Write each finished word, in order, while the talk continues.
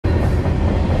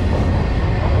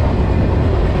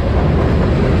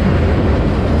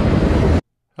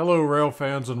Hello rail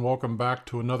fans, and welcome back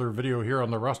to another video here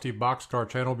on the Rusty Boxcar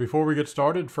channel. Before we get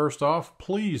started, first off,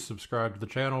 please subscribe to the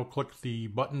channel. Click the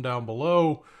button down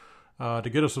below to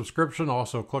get a subscription.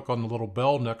 Also click on the little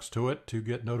bell next to it to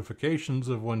get notifications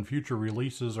of when future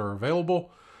releases are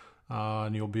available.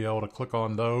 And you'll be able to click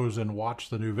on those and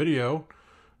watch the new video.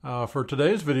 For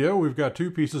today's video, we've got two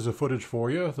pieces of footage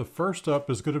for you. The first up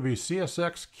is going to be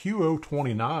CSX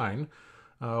Q029.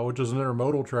 Which is an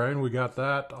intermodal train. We got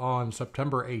that on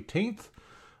September 18th.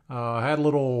 Had a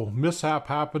little mishap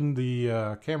happen.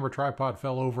 The camera tripod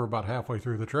fell over about halfway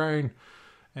through the train.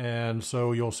 And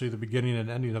so you'll see the beginning and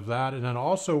ending of that. And then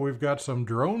also we've got some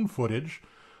drone footage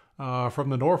from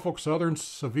the Norfolk Southern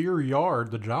Sevier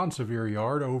Yard, the John Sevier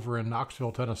Yard over in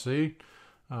Knoxville, Tennessee.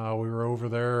 We were over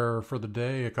there for the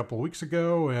day a couple weeks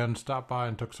ago and stopped by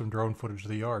and took some drone footage of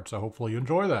the yard. So hopefully you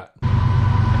enjoy that.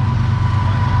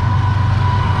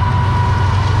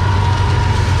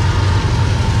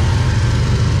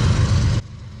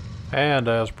 And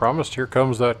as promised, here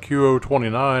comes that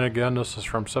Q029. Again, this is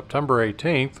from September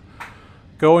 18th.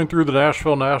 Going through the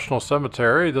Nashville National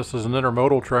Cemetery. This is an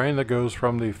intermodal train that goes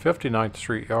from the 59th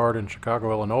Street Yard in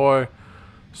Chicago, Illinois,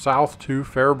 south to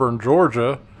Fairburn,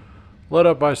 Georgia, led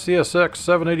up by CSX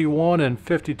 781 and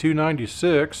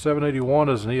 5296. 781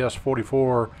 is an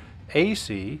ES44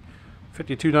 AC.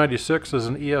 5296 is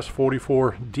an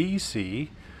ES44 DC.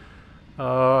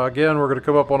 Again, we're going to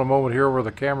come up on a moment here where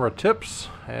the camera tips,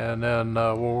 and then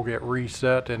we'll get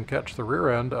reset and catch the rear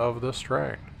end of this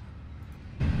train.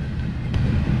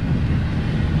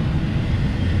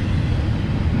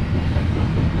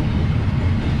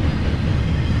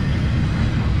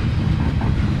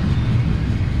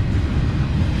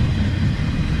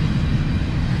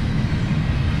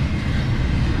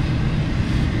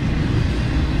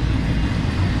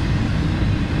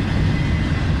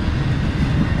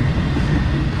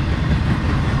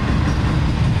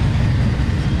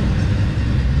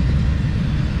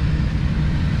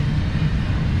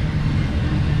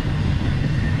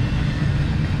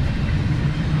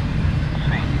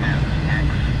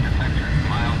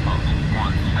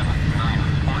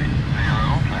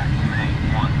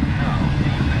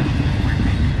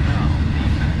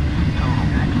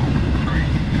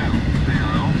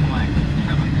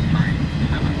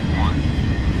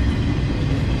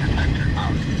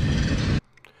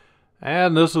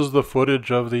 And this is the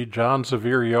footage of the John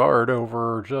Sevier Yard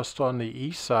over just on the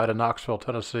east side of Knoxville,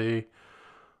 Tennessee,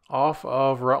 off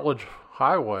of Rutledge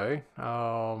Highway.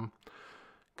 Kind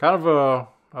of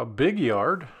a big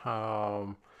yard.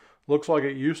 Looks like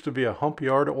it used to be a hump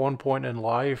yard at one point in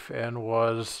life and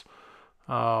was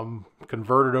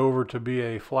converted over to be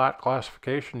a flat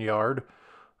classification yard.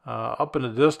 Up in the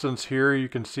distance here, you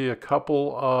can see a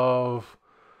couple of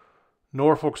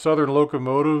Norfolk Southern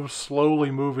locomotives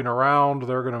slowly moving around.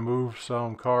 They're going to move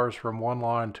some cars from one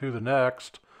line to the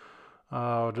next.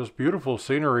 Just beautiful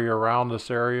scenery around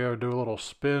this area. Do a little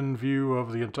spin view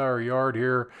of the entire yard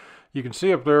here. You can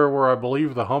see up there where I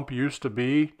believe the hump used to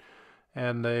be,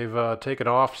 and they've taken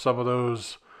off some of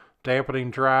those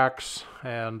dampening tracks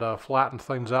and flattened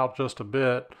things out just a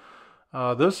bit.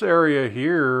 This area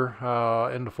here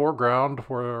in the foreground,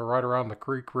 where right around the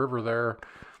Creek River there,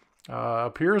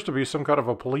 appears to be some kind of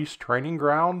a police training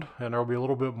ground, and there'll be a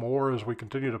little bit more as we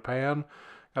continue to pan.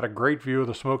 Got a great view of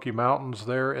the Smoky Mountains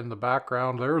there in the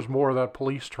background. There's more of that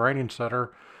police training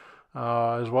center,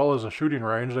 as well as a shooting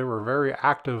range. They were very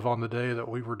active on the day that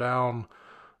we were down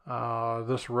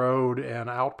this road and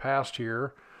out past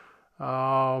here.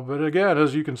 But again,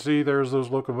 as you can see, there's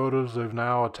those locomotives. They've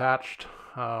now attached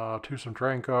to some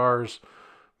train cars,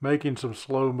 making some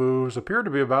slow moves. Appeared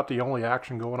to be about the only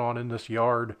action going on in this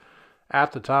yard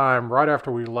at the time. Right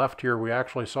after we left here, we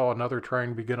actually saw another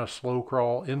train begin a slow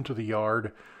crawl into the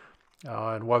yard.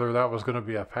 And whether that was going to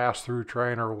be a pass-through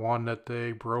train or one that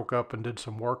they broke up and did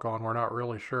some work on, we're not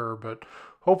really sure. But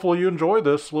hopefully you enjoyed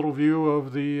this little view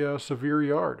of the Sevier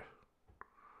Yard.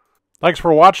 Thanks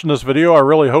for watching this video. I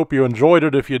really hope you enjoyed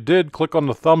it. If you did, click on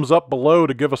the thumbs up below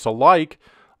to give us a like.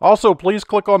 Also, please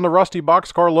click on the Rusty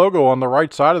Boxcar logo on the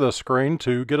right side of the screen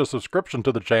to get a subscription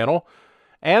to the channel.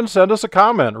 And send us a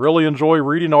comment. Really enjoy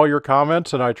reading all your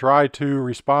comments, and I try to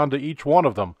respond to each one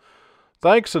of them.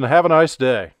 Thanks, and have a nice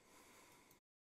day.